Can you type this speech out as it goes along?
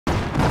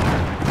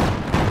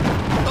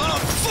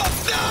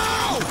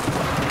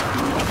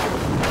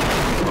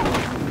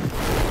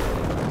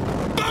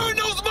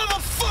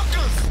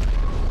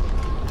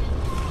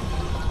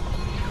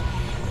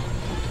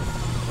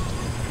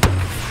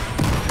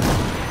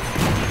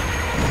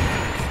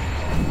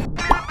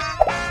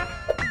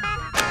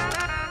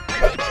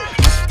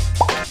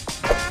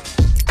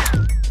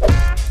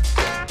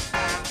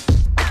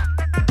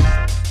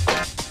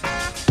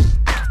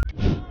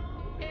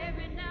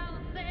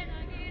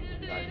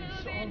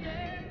saw me.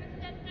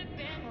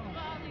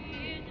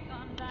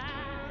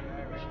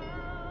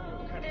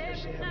 What kind of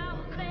fish they have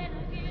in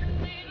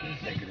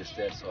Buck? Negative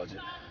stat,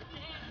 Sergeant.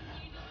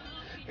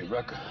 Hey,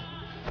 Rucker.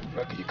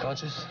 Rucker, you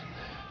conscious?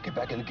 Get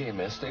back in the game,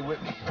 man. Stay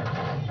with me.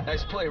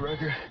 Nice play,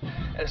 Rucker.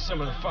 That's some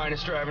of the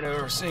finest driving I've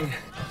ever seen.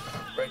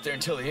 Right there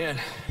until the end.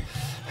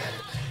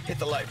 Hit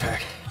the light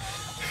pack.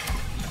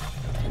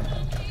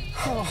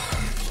 Oh,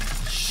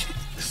 shit.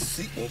 The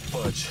seat won't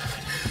budge.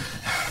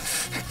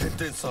 And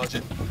then,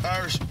 Sergeant.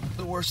 Irish,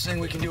 the worst thing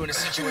we can do in a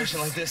situation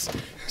like this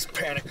is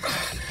panic.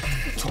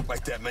 Talk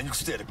like that, man. You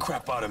scare the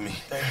crap out of me.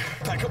 Hey,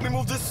 Pack, help me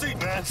move this seat,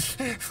 man.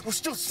 We're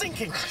still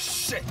sinking.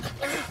 Shit.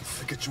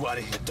 I'll get you out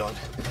of here, Dunn.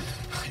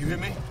 You hear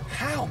me?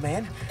 How,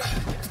 man?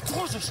 The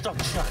doors are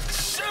stuck shut.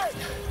 Shit!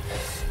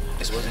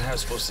 This wasn't how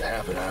it's supposed to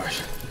happen,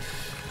 Irish.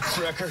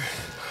 Rucker,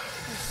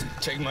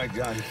 take my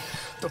gun.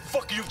 The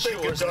fuck are you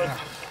thinking, Yours Dunn? now.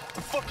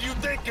 The fuck are you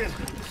thinking?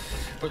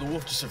 For the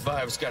wolf to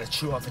survive, it's got to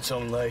chew off its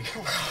own leg.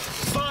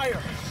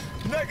 Fire!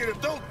 Negative,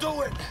 don't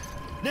do it!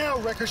 Now,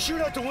 Wrecker,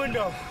 shoot out the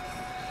window!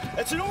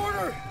 That's an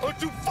order!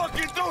 Don't you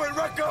fucking do it,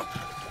 Wrecker!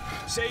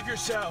 Save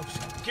yourselves.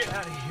 Get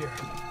out of here.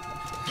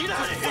 Get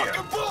out of here!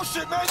 Fucking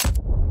bullshit, man!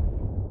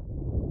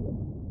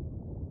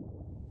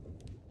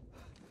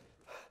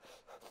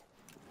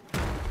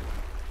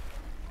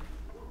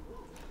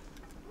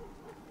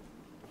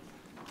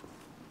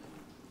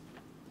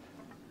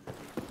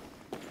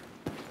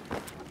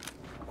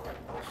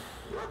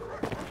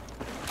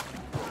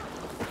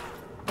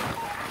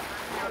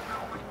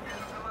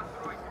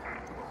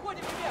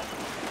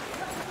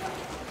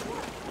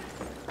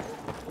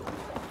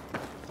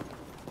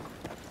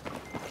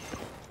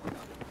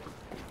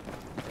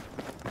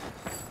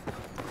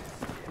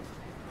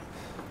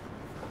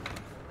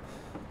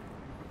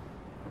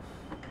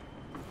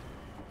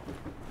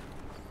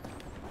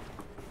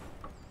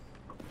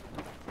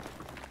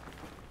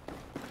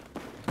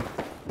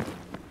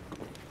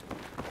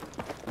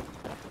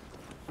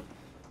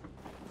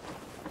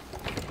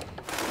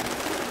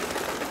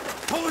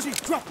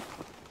 Drop!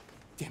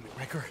 Damn it,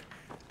 Wrecker.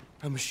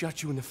 I almost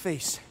shot you in the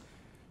face.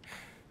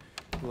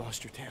 You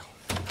lost your tail.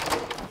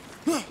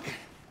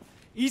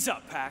 Ease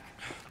up, Pack.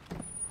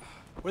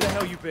 Where the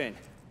hell you been?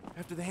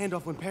 After the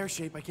handoff went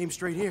pear-shaped, I came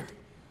straight here.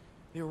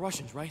 They were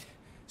Russians, right?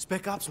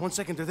 Spec ops, 1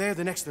 second they're there,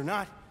 the next they're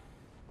not.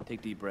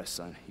 Take deep breaths,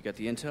 son. You got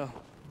the intel?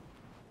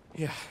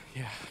 Yeah,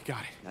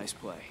 got it. Nice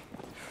play.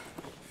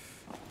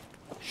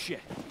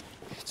 Shit.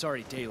 It's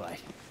already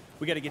daylight.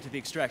 We gotta get to the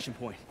extraction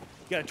point.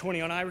 You got a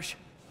 20 on Irish?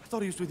 I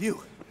thought he was with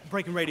you.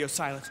 Breaking radio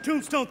silence.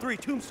 Tombstone 3,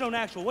 Tombstone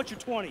Actual. What's your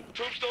 20?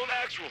 Tombstone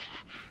Actual.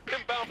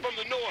 Inbound from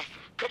the north.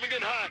 Coming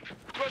in hot.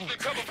 Requesting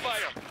cover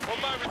fire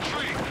on my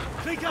retreat.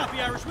 Big copy,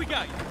 Irish. We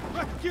got you.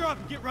 Rucker, gear up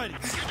and get ready. You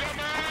got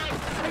my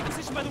ass? Take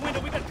position by the window.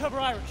 We gotta cover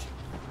Irish.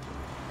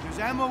 There's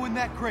ammo in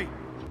that crate.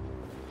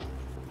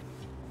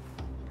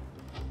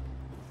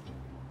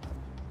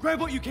 Grab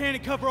what you can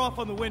and cover off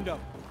on the window.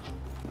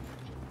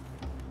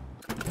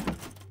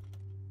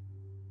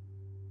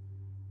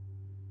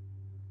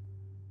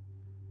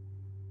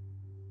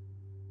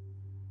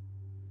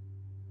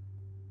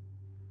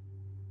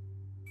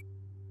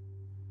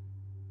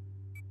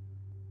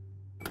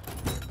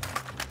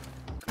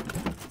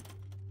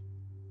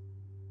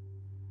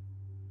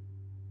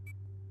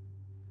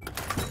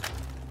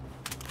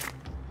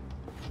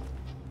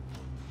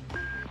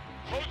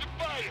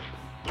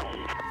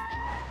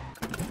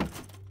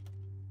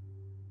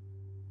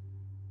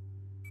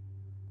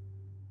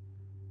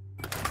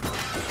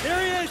 There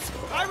he is!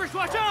 Irish,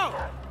 watch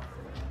out!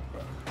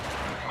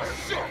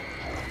 Shit!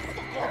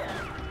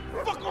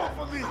 Fuck off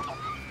of me!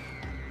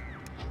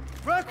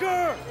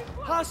 Wrecker!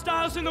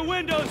 Hostiles in the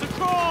windows,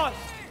 across!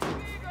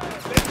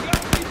 They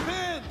got me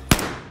pinned!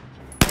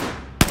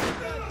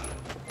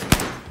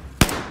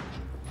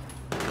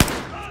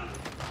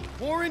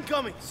 More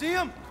incoming. See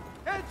him?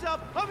 Heads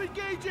up! I'm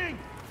engaging!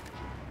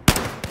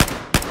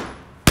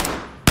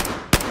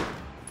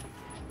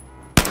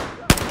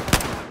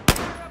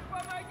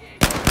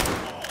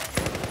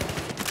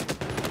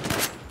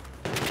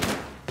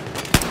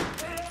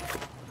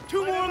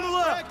 Two more on the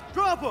left!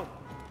 Drop them!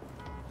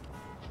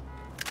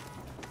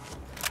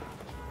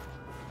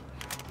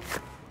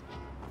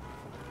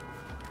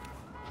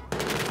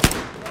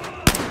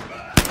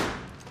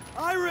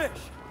 Irish!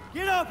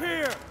 Get up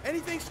here!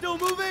 Anything still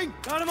moving?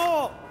 Got them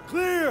all!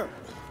 Clear!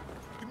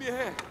 Give me a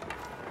hand.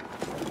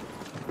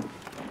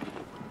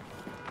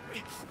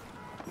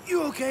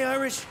 You okay,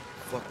 Irish?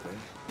 Fuck, man.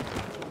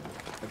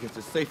 I guess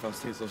it's safe I'll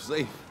stay so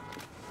safe.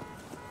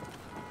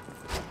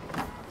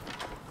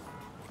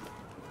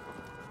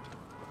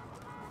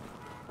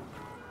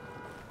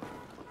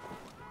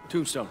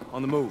 Tombstone,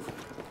 on the move.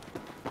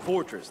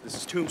 Fortress, this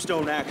is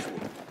Tombstone Actual.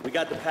 We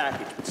got the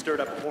package, but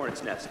stirred up a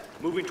hornet's nest.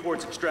 Moving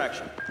towards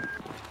extraction.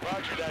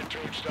 Roger that,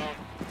 Tombstone.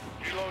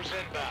 Helo's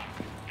inbound.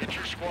 Get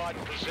your squad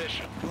in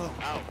position. Whoa.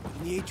 Out.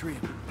 In the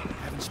atrium.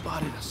 Haven't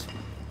spotted us.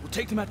 We'll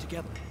take them out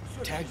together.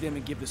 Tag them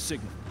and give the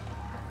signal.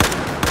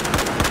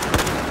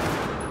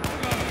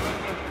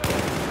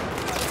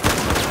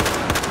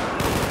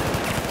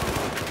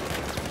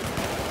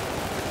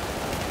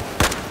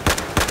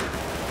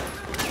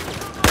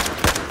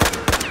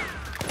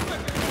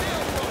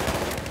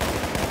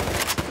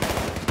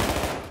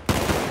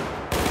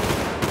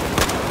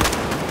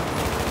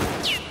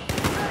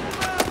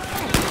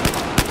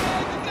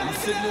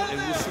 signal and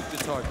we'll shoot the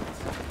targets.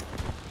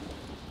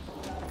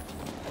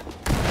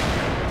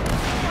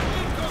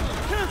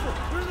 Careful!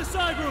 We're in the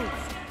side rooms!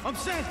 I'm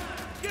sent!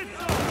 Get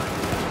some!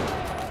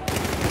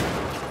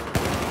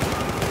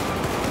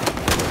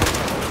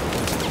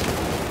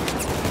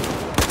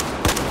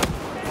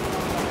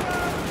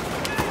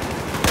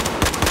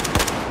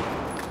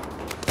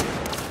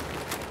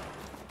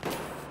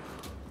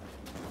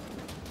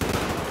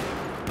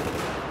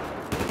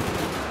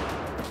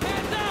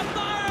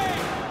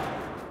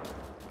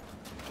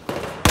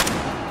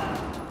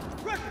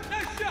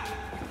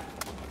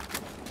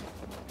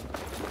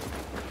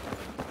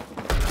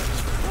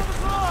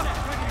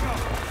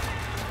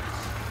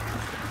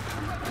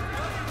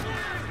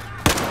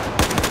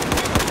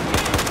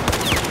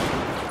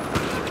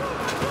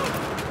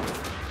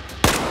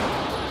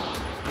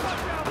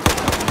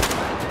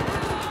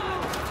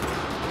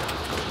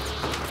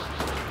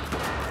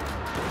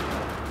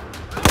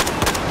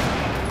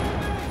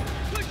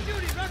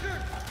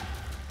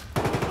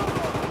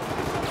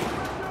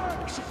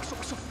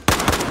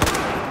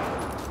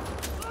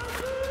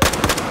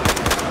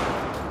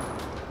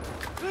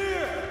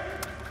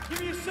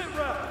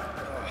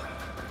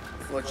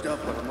 Fledged up,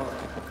 but I'm up.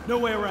 No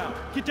way around.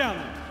 Get down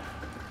there.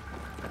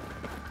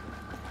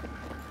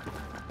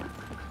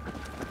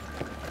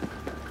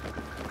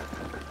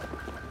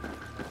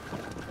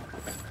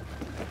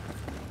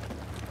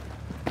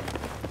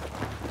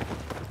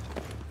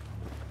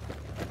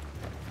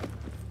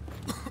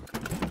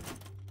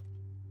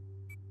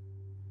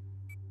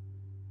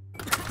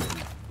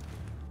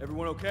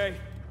 Everyone okay?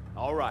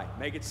 All right,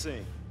 make it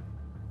sing.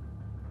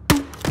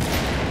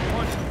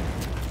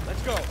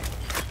 Let's go.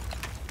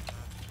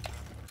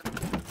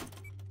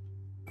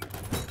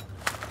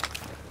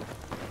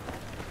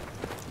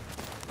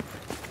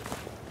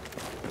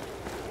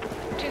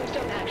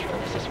 Tombstone Actual,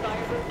 this is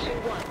Firebird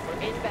 2-1.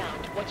 We're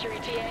inbound. What's your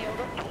ETA,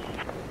 over?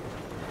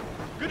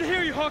 Good to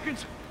hear you,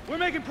 Hawkins. We're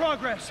making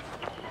progress.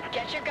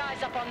 Get your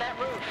guys up on that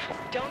roof.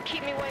 Don't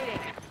keep me waiting.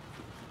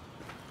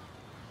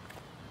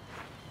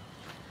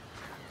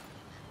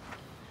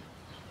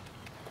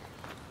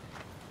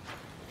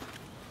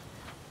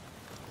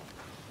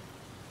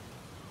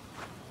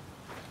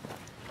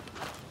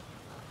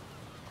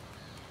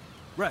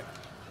 Rec,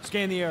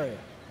 scan the area.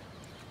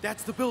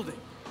 That's the building.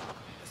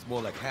 It's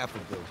more like half a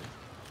building.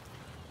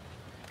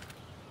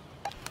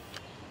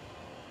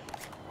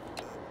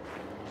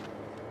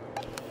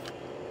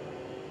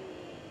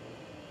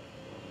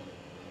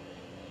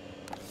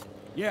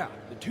 Yeah,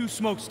 the 2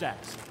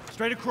 smokestacks.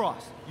 Straight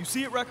across. You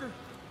see it, Wrecker?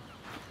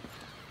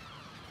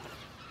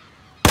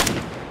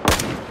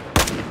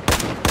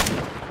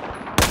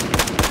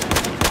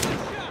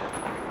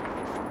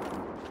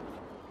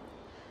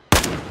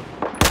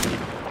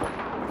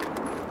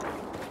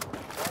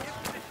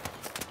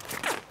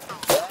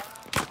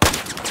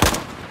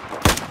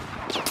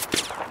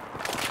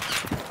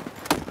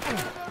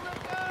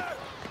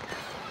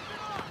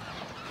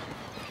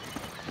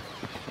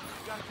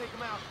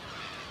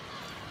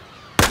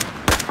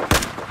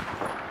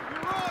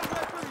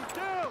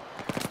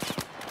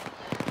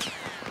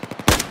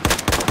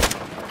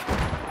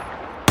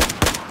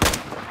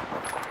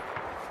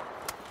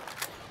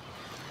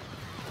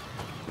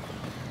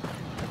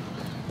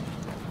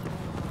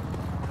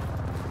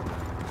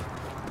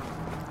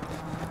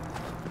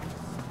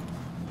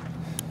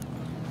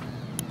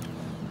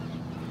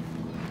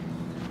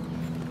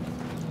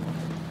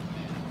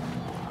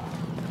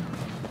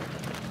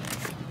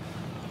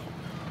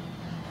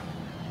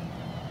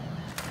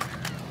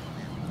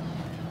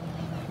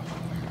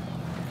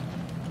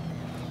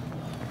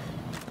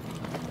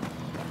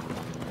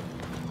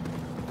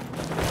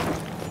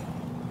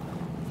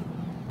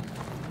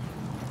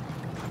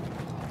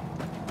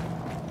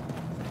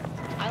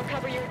 I'll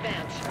cover your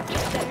advance.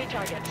 Just send me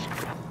targets.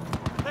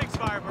 Thanks,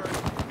 Firebird.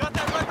 Got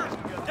that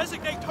record?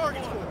 Designate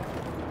targets for it.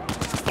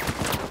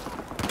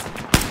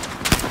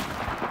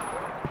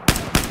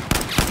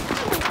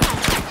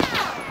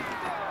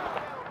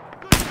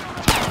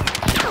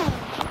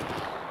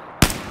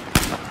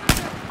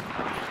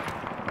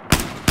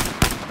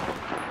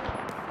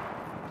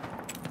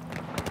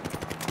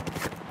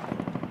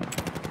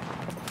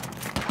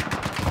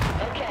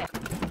 Okay.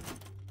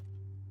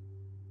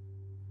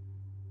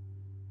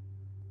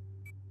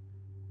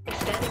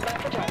 Standing by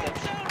for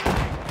targets.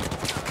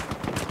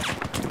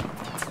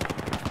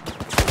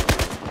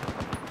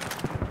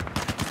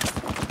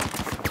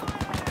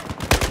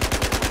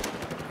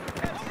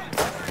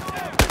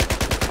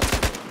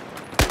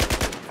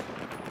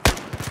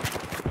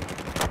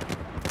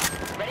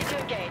 Ready to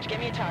engage. Give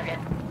me a target.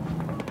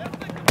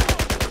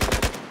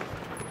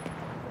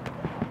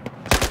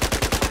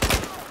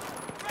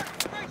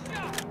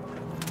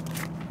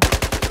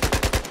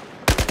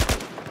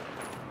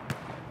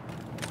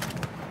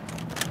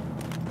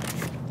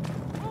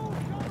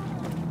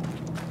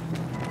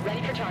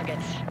 Ready for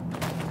targets.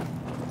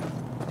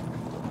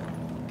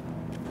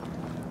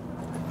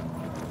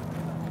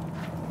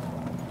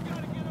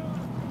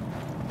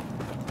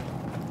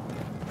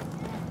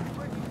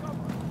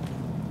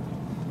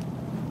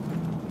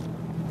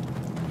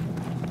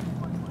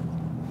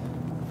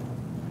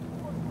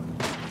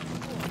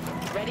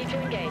 Ready to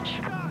engage.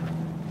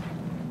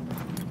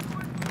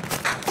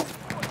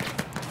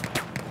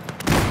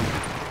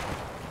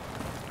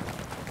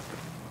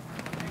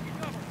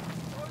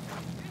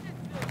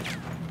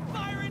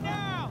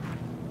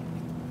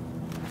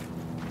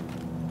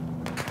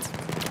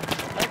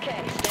 Okay,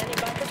 standing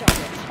by for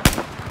targets.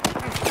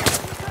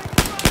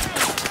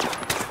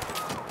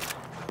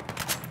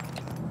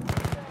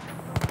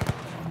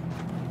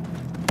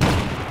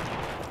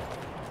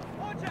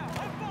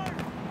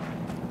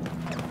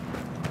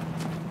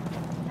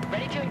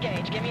 Ready to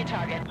engage. Give me a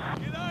target.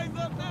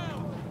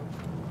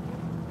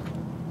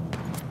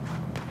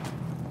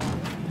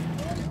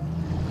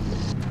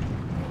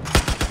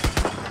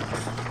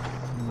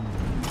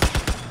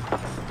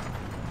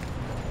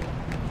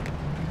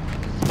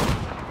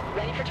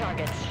 Ready for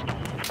targets.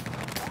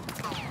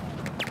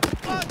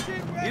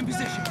 In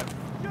position.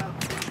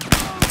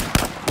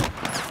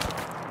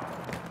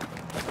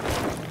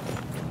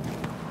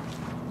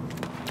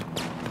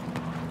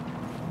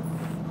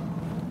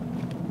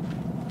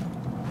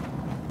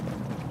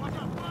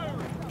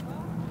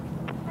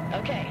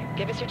 Okay,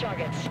 give us your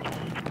targets.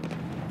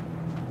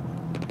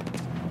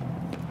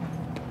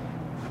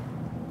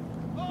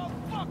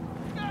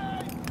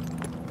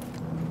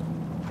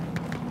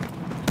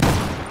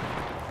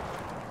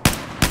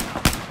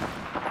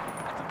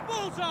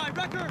 Bullseye,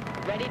 Wrecker!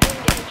 Ready to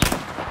engage.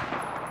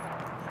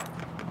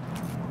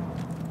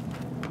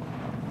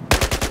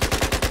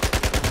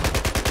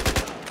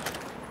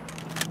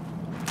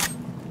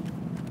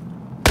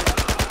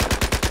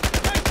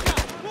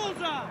 Headshot!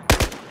 Bullseye!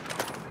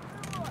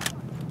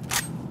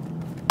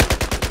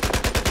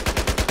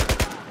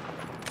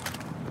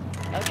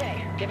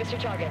 Okay, give us your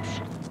targets.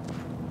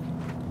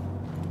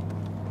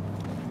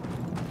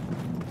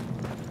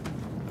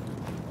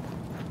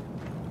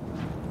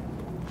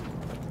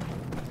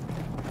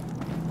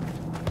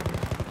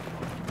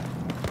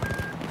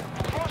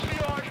 Cross the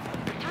yard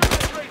and through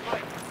the straight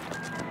pipe.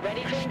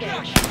 Ready to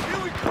engage. Here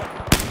we go.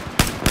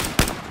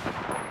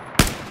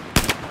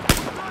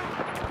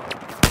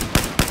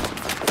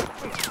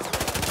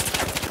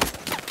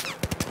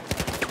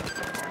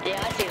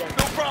 Yeah, I see them.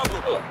 No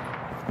problem.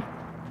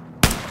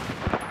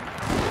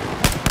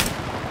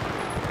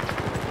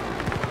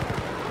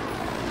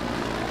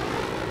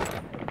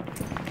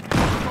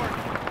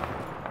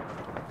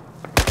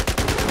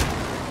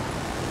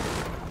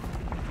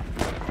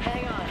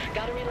 Hang on,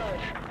 gotta reload.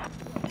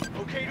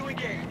 Okay to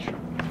engage.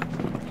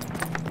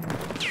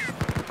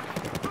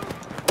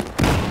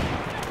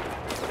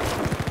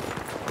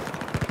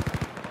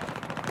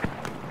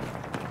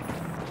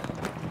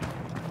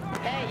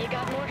 Hey, you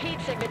got more heat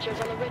signatures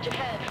on the ridge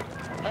ahead.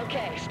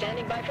 Okay,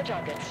 standing by for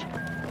targets.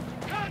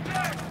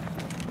 Contact!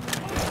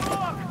 Hold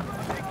off!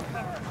 Take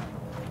cover.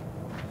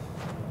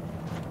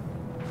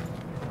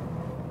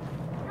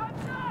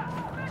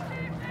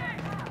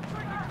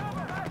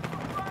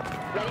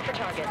 Ready for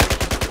targets.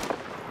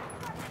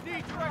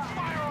 Need direct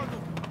fire on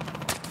them.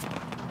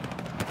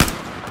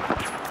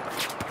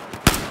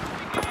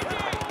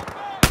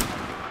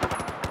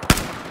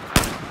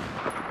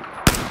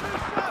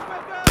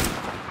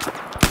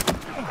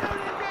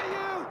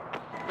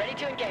 Ready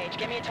to engage.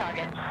 Give me a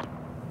target.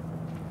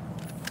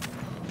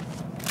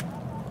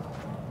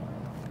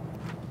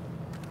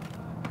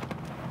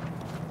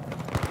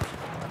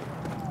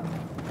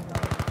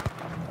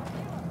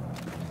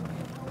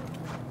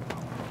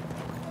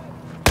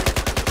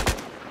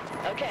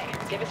 Okay,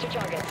 give us your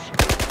targets.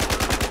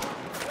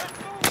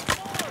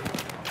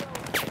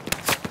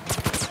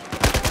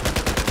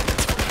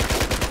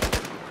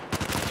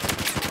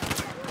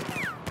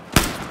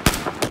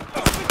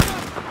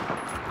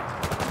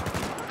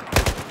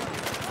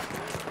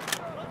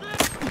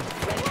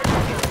 Ready for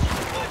targets.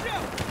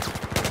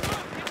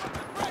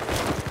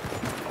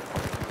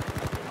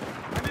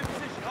 I'm in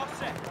position,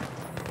 offset.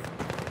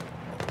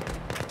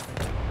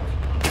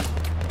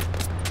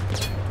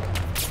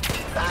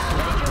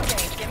 Ready to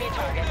engage. Give me a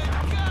target.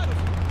 Got him!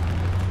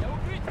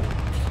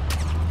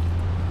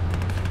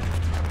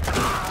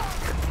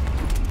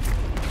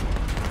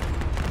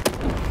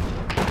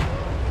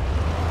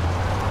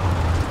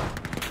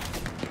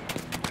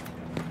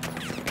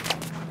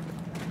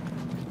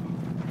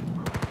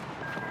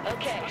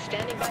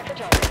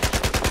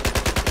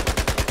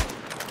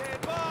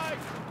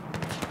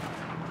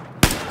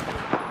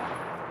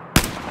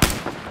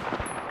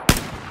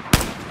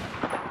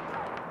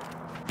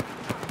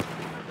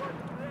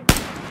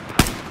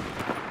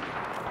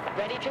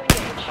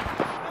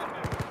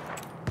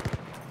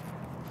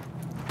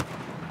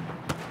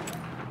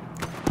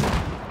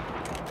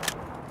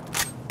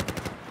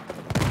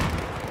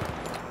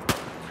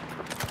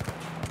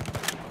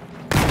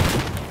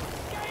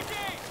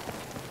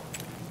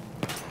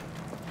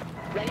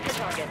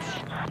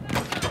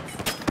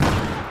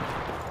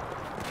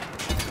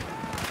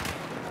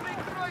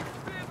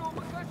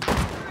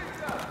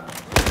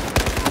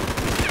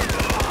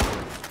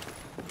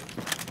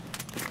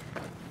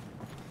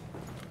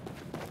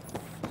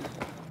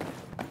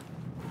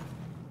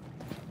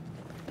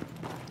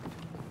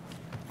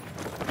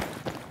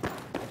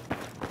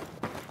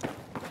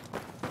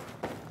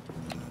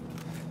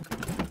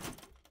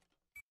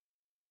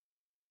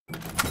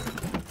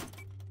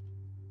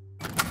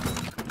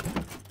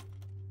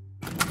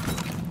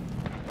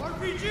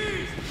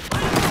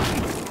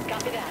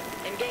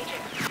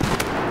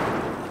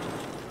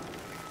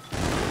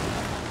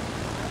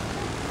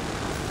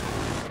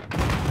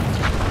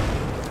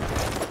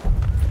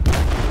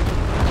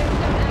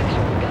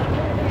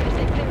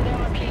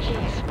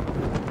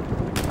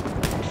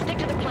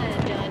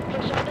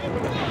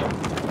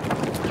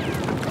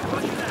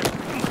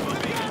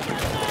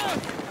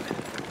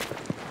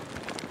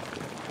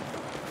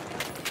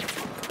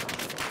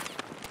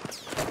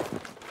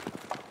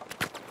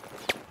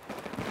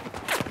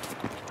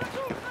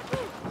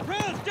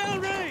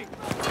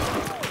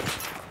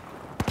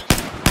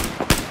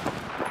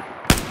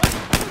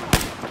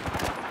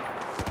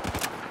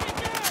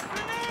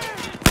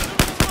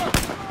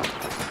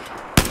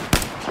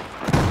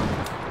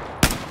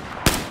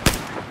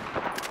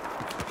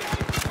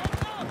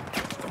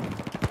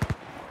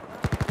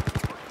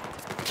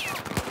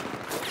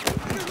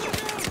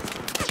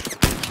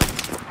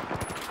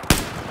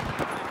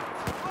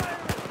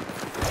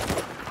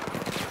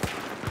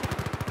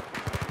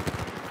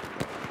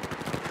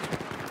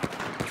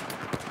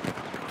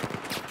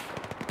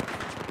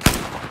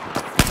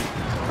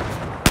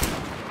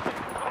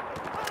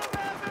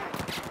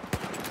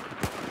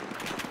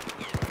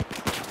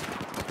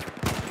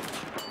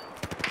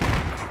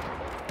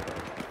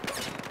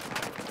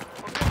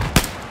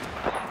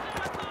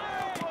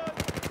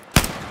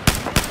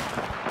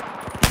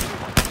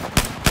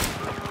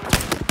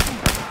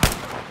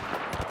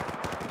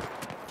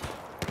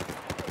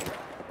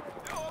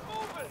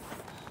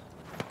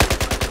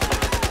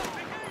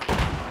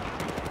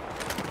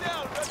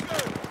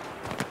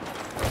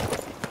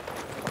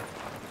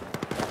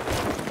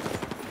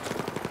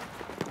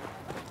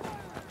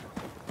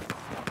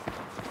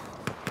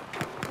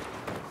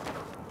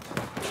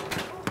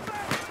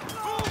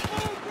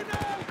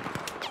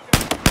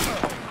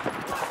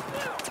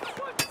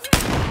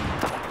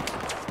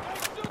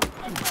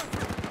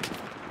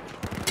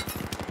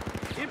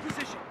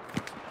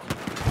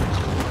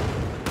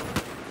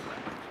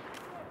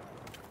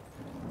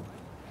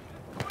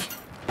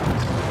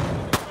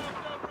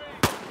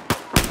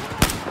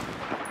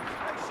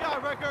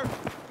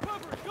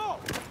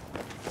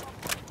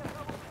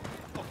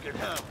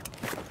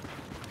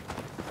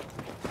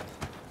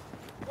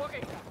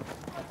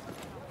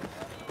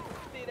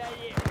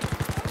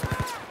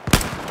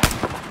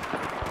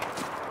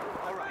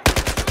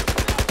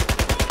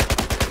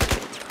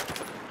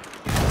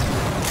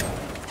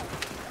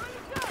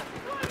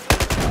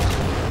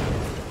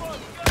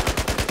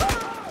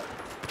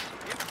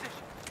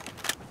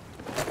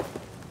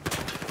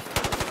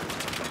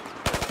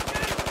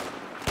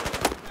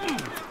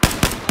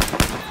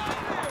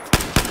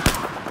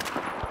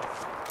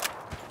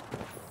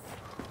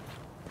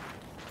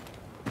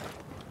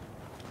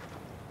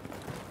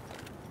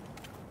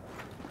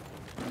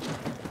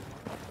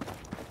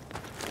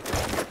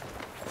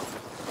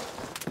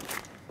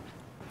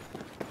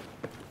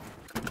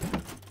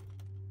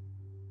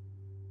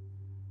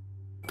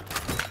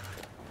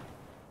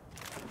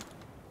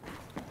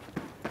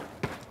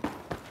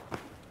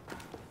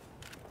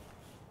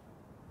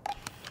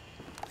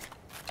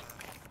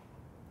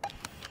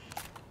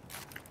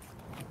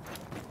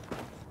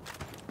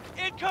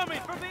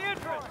 incoming from the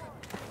entrance!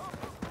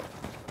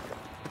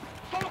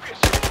 Focus!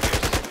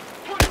 Focus!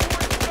 Push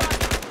towards the back!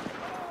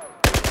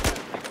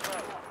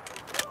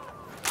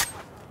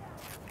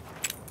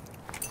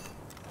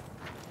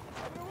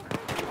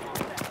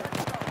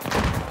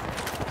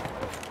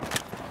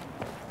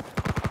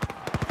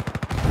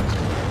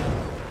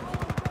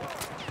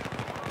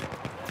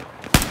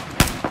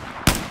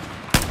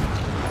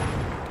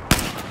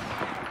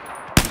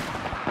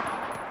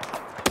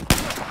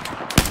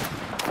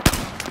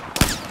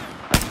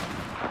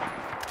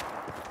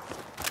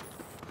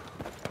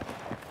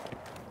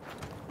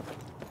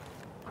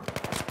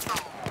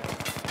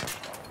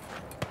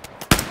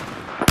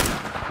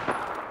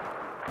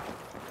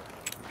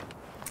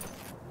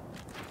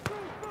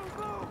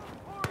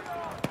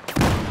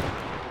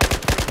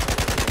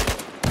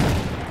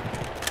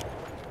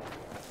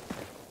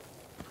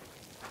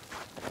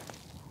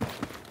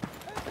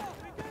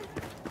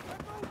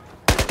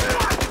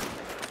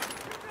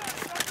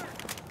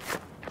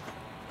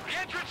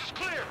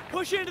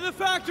 Push into the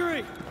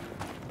factory!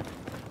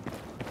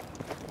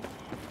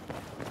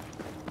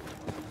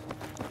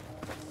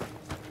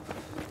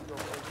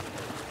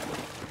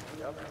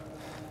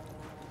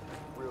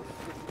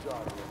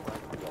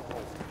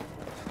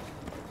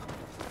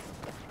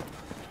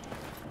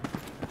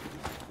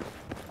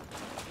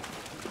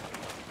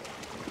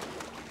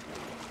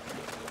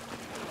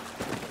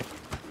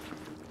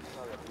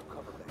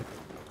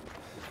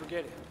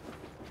 Forget it.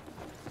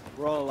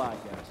 We're all alive,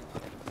 guys.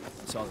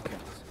 That's all that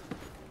counts.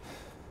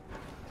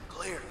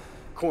 Clear.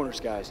 Corners,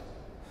 guys.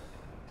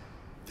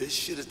 This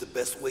shit is the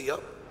best way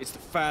up? It's the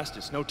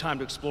fastest. No time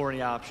to explore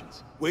any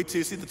options. Wait till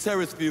you see the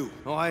terrace view.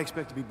 Oh, I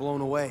expect to be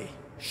blown away.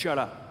 Shut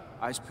up.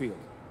 Eyes peeled.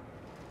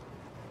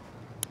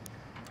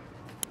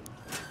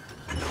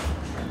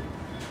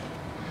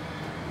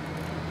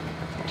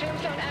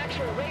 Tombstone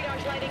actual,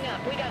 radar's lighting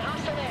up. We got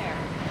hostile air.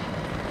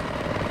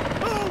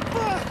 Oh,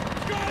 fuck!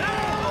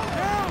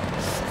 Help!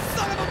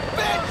 Son of a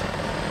bitch!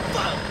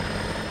 Fuck!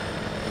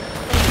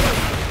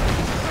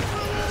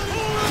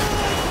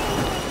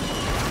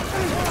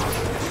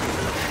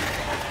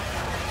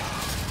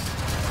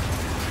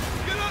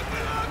 Get up,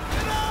 get up,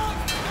 get up,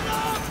 get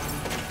up!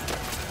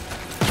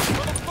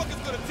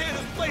 Motherfucker's gonna tear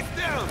this place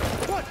down!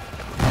 What?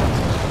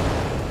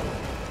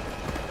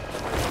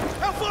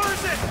 How far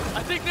is it?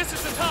 I think this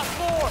is the top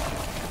floor.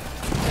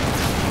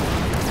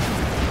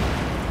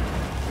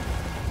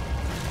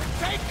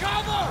 Take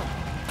cover!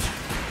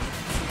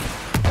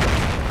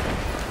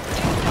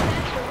 Tombstone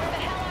actual, where the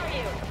hell are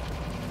you?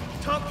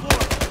 Top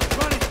floor.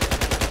 Running.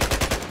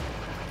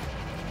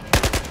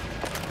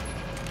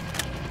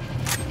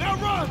 Now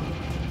run!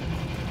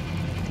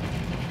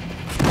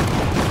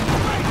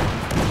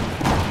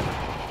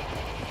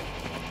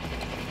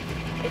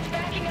 It's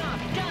backing off.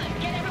 Done.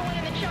 Get everyone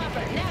in the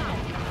chopper, now.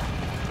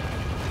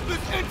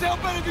 This intel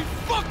better be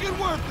fucking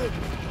worth it!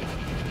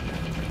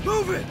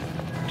 Move it!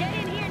 Get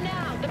in here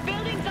now. The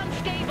building's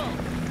unstable.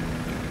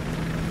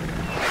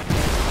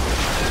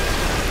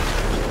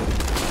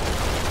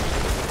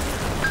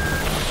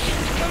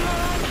 Come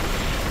on.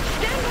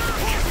 Stand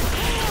back.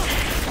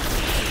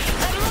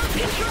 I've lost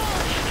control.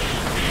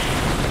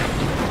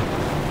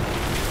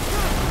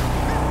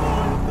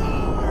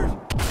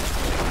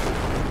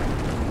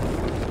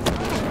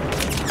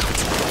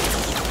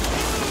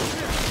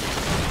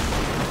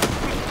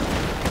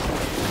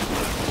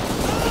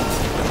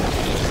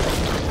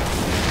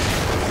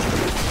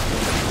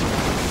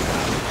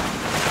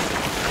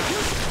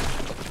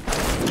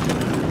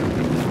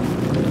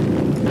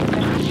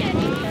 Shit.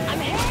 I'm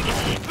hit.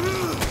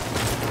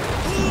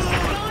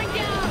 I'm going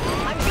down.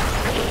 I'm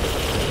going.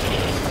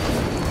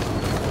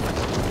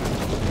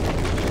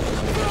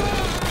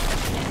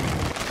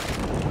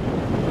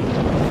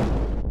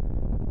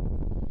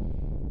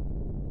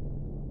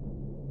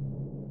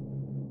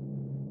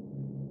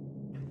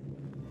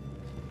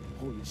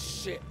 Holy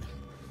shit.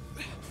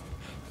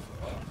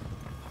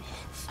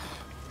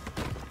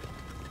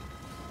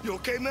 You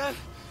okay, man?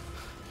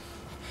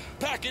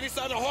 Pack, any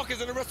sign of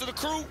Hawkins and the rest of the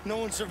crew? No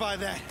one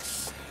survived that.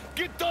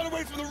 Get Dunn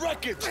away from the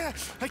wreckage!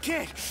 I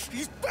can't.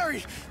 He's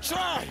buried.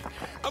 Try!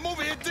 I'm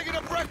over here digging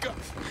up Wrecker!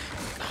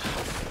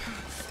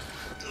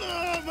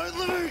 Oh, my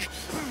leg.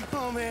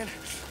 Oh, man.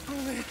 Oh,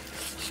 man.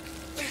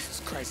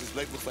 Jesus Christ, his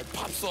leg looks like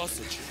pop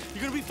sausage.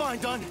 You're gonna be fine,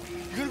 Dunn.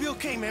 You're gonna be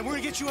okay, man. We're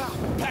gonna get you out.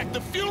 Pack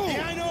the fuel!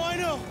 Yeah, I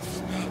know.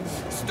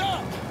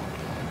 Stop!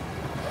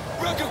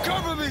 Wrecker,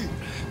 cover me!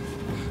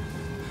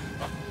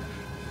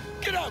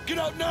 Get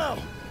out now!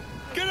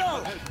 Get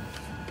out!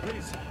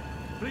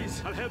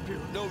 Please, I'll help you.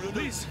 No,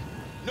 please.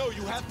 No,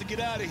 you have to get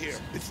out of here.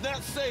 It's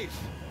not safe.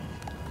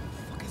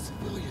 Fucking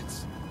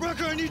civilians.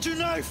 Wrecker, I need your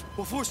knife.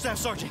 Well, 4 Staff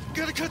Sergeant.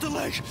 Gotta cut the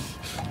leg.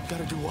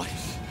 Gotta do what?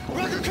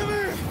 Wrecker, come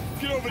here!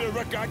 Get over there,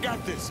 Wrecker. I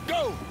got this.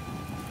 Go!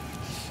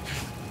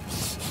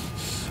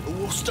 A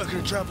wolf stuck in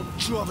a trap will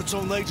chew off its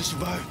own leg to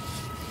survive.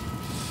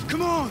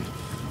 Come on!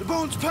 The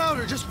bone's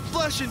powder, just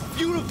flesh and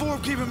uniform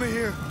keeping me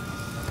here.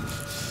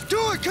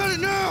 Do it! Cut it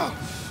now!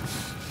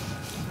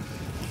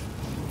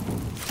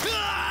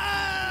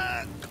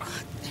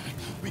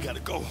 We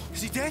gotta go. go.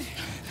 Is he dead?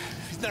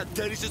 He's not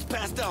dead, he's just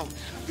passed out.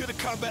 You're the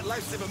combat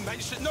lifesaver, man.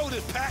 You should know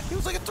this, Pat. It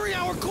was like a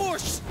 3-hour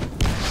course.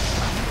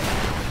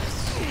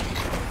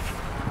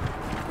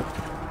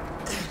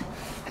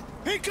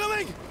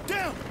 Incoming!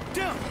 Down!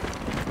 Down!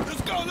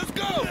 Let's go, let's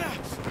go!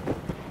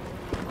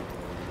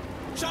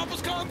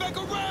 Chopper's coming back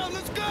around,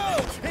 let's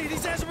go! Hey,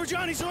 these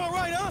Azerbaijanis are all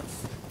right, huh?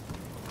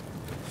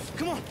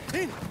 Come on,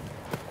 in!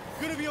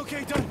 You're gonna be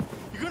okay, Dunn.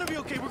 You're gonna be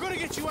okay. We're gonna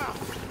get you out.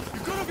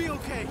 You're gonna be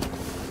okay.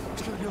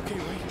 It's gonna be okay,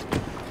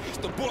 right? It's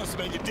the boss,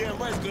 man. You're damn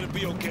right it's gonna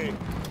be okay.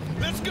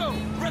 Let's go!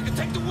 Wrecker,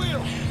 take the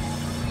wheel!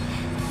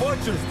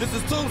 Fortress, this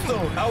is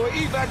Tombstone. Our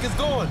evac is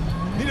gone.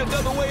 Need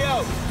another way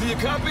out. Do you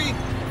copy?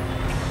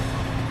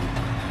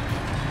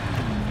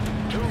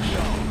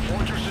 Tombstone,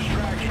 Fortress is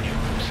tracking you.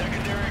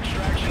 Secondary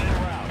extraction en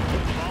route.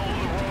 Follow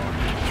the road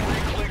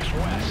 3 clicks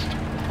west.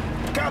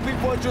 Copy,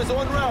 Fortress,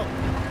 en route.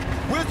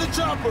 Where's the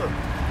chopper?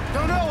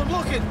 Don't know, I'm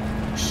looking.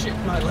 Shit,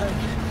 my leg.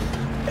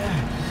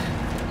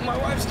 My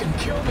wife's gonna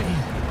kill me.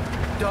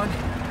 Dunn,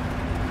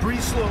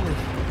 breathe slowly.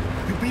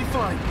 You'll be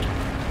fine.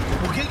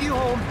 We'll get you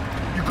home.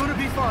 You're gonna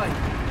be fine.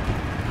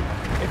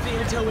 If the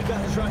intel we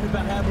got is right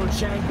about Admiral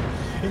Chang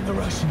and the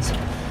Russians,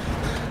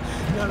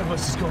 none of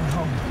us is going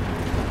home.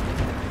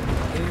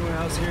 Anyone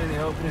else here in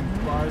the open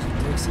in bars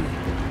with Dixie?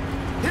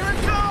 Here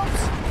it comes!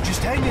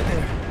 Just hang in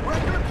there.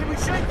 Wrecker, can we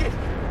shake it?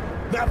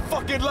 Not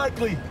fucking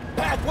likely.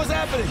 Pat, what's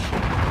happening?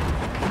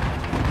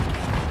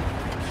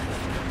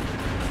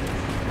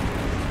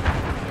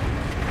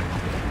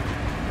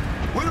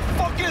 Where the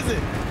fuck is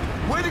it?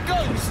 Where'd it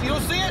go? You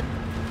don't see it?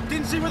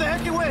 Didn't see where the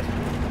heck it went.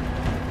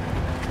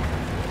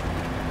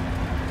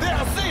 There,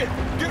 I see it.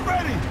 Get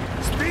ready.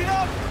 Speed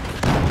up!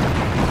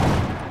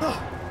 Oh,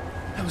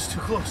 that was too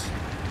close.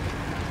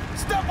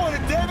 Step on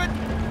it, David.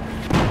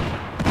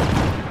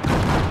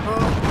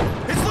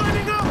 It's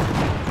lining up!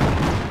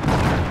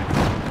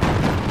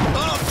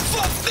 Oh,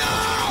 fuck no!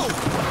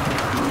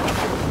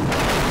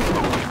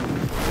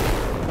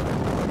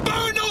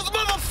 Burn those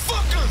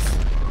motherfuckers!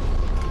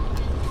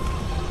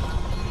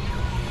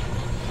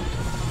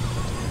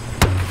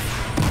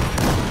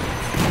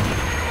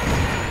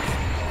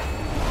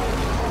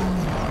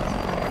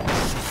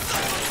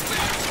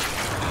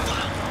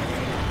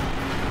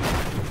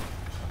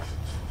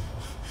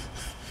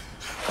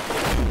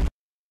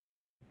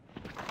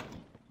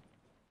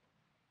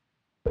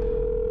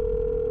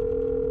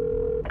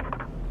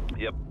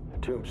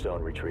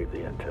 Tombstone retrieved the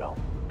intel,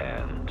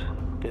 and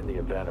in the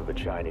event of a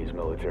Chinese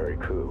military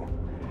coup,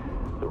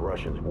 the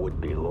Russians would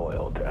be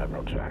loyal to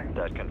Admiral Chang.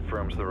 That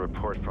confirms the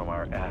report from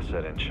our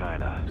asset in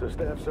China. So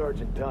Staff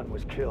Sergeant Dunn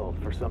was killed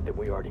for something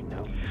we already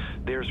know.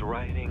 There's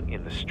rioting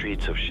in the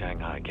streets of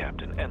Shanghai,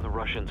 Captain, and the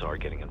Russians are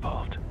getting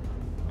involved.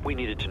 We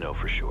needed to know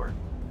for sure.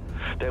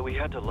 That we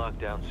had to lock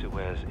down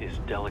Suez is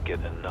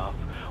delicate enough.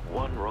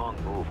 One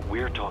wrong move,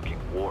 we're talking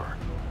war.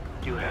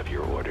 You have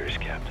your orders,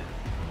 Captain.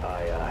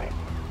 Aye, aye.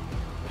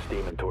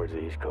 Steaming towards the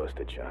east coast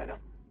of China.